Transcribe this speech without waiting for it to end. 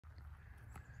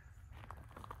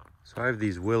So I have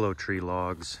these willow tree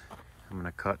logs I'm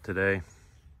gonna cut today.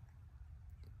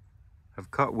 I've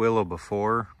cut willow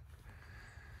before.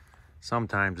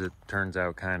 Sometimes it turns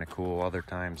out kind of cool, other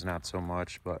times not so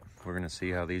much, but we're gonna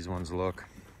see how these ones look.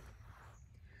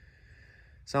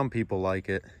 Some people like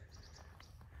it.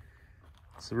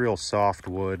 It's a real soft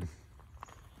wood.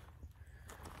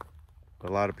 But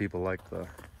a lot of people like the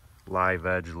live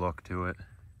edge look to it.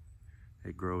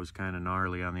 It grows kind of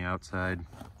gnarly on the outside.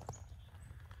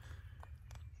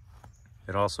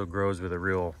 It also grows with a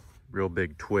real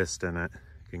big twist in it.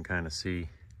 You can kind of see.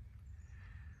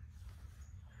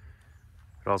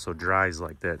 It also dries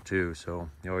like that too, so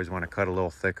you always want to cut a little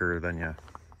thicker than you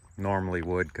normally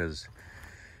would, because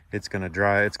it's gonna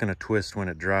dry, it's gonna twist when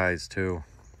it dries too,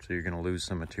 so you're gonna lose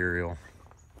some material.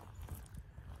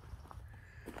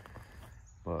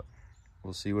 But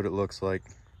we'll see what it looks like.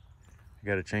 I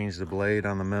gotta change the blade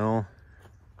on the mill,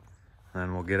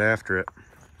 and we'll get after it.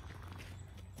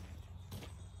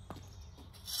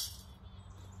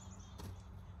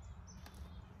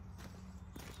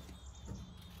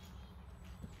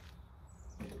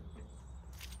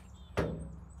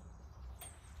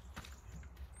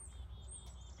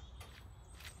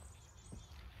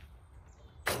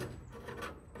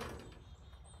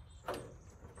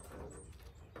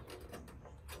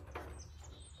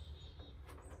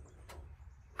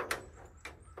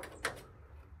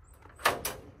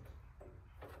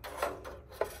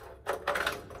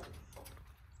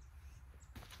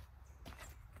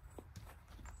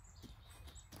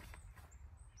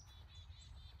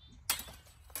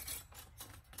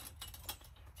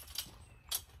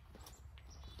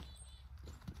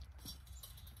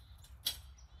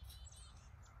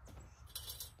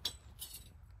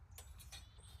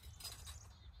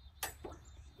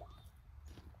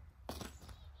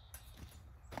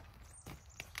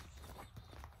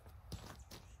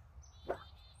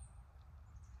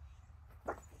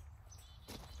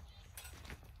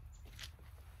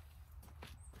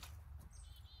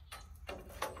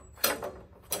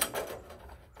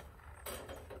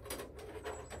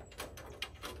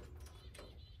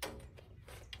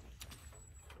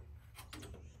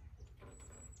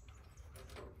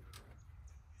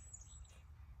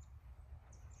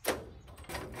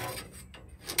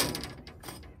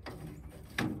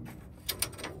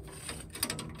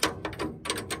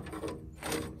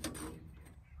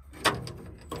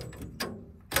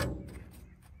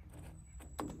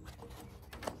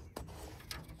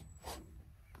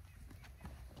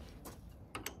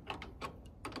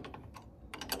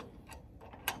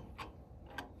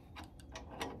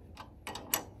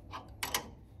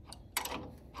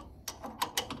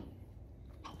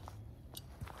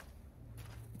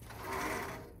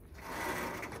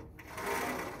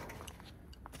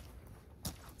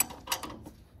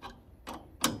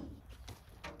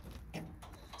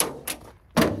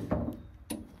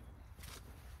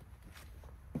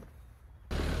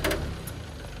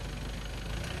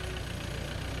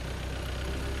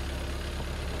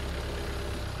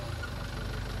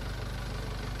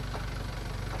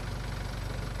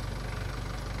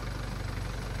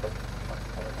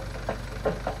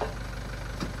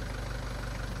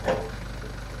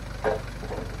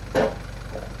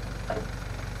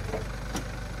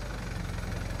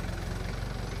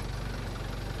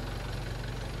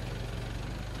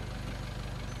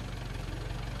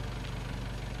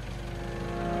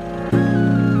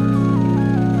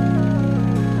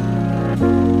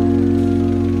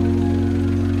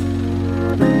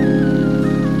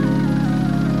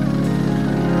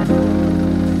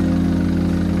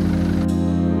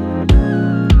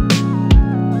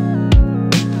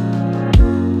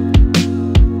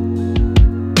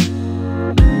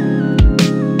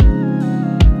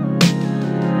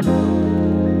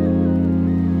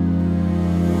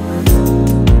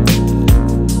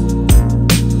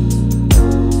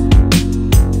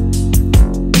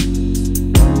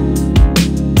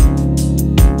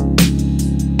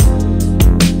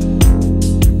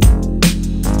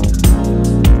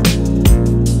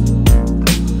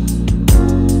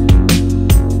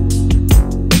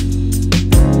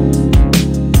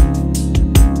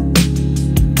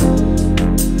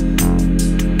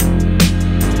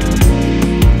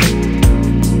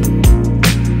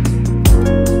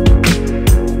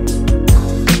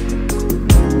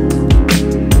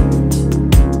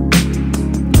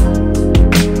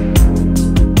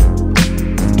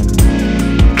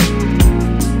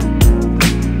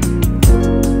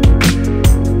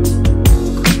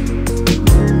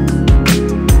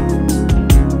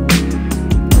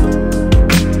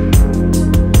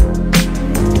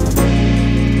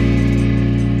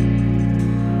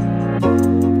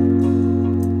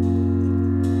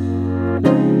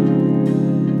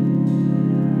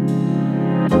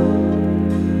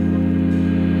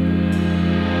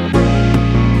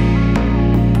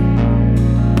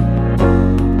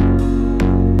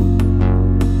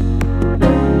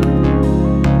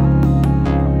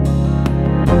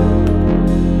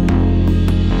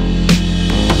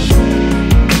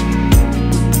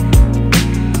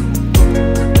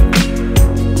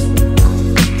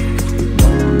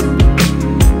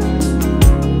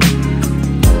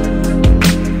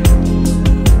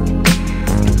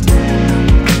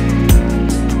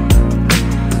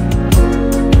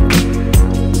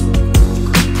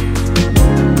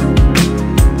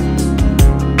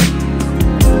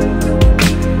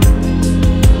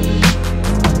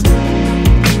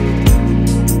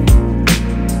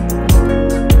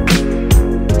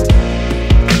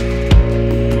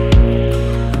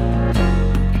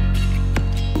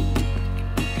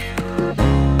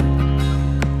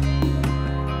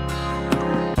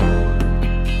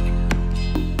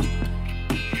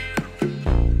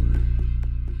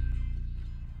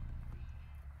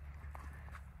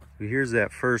 here's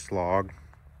that first log.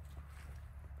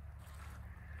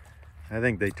 I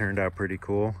think they turned out pretty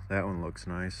cool. That one looks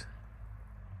nice.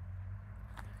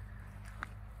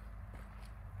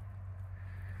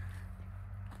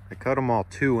 I cut them all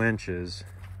 2 inches.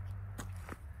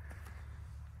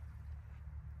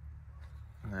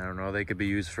 I don't know, they could be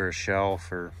used for a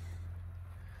shelf or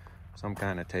some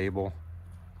kind of table.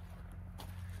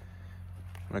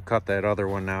 I'm gonna cut that other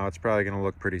one now. It's probably gonna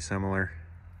look pretty similar.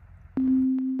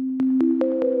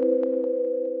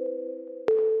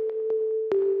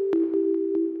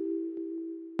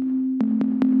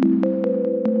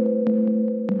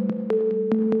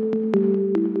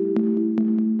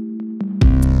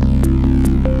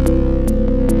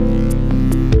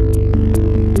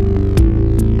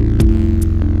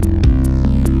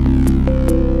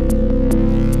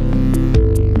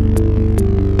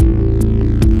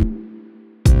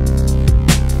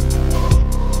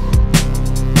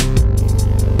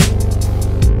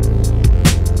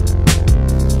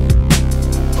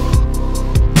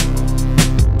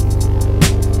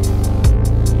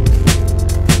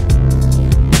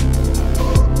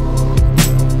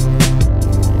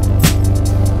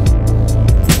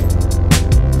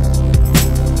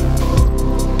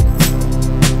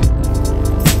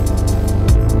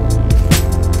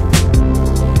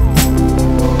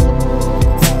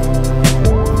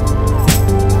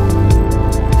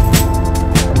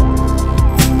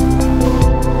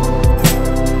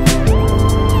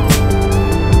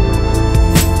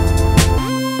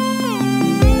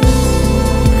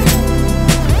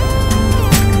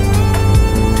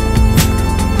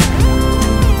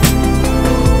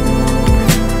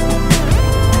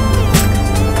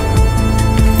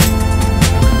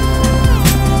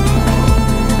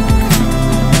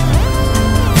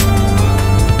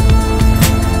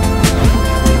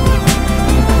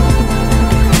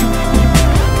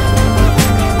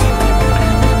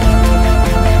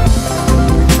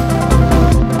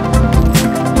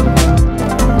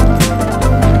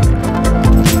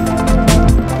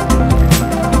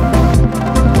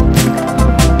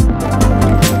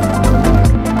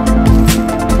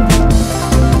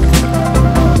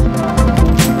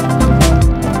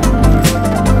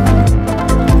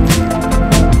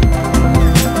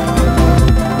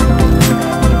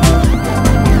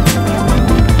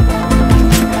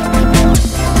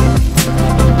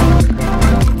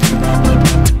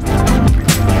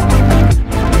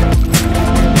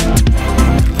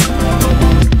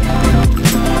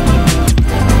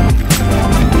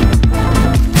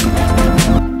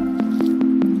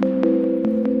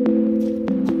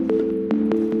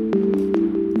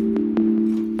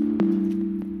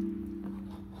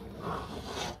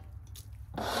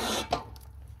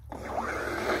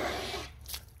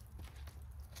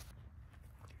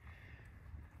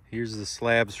 Here's the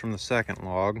slabs from the second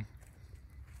log.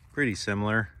 Pretty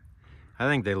similar. I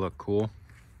think they look cool.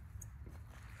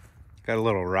 Got a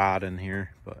little rod in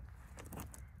here, but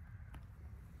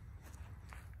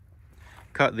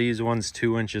cut these ones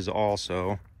 2 inches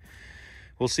also.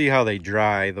 We'll see how they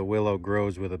dry. The willow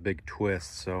grows with a big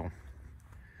twist, so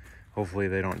hopefully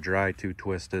they don't dry too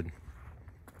twisted.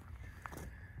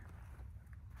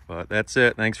 But that's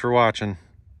it. Thanks for watching.